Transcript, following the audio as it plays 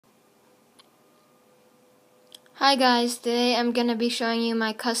Hi guys, today I'm going to be showing you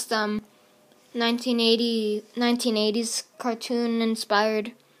my custom 1980s cartoon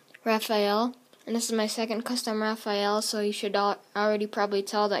inspired Raphael. And this is my second custom Raphael, so you should already probably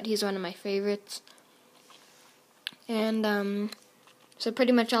tell that he's one of my favorites. And so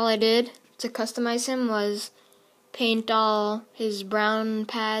pretty much all I did to customize him was paint all his brown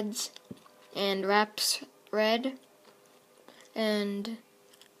pads and wraps red. And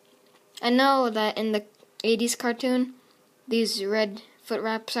I know that in the 80s cartoon, these red foot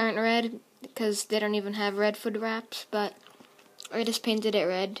wraps aren't red because they don't even have red foot wraps, but I just painted it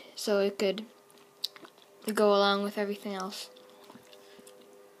red so it could go along with everything else.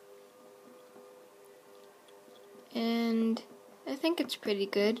 And I think it's pretty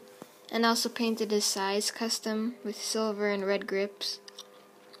good. And I also painted his size custom with silver and red grips.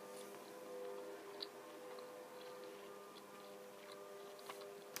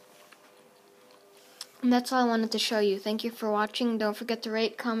 And that's all I wanted to show you. Thank you for watching. Don't forget to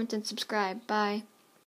rate, comment, and subscribe. Bye.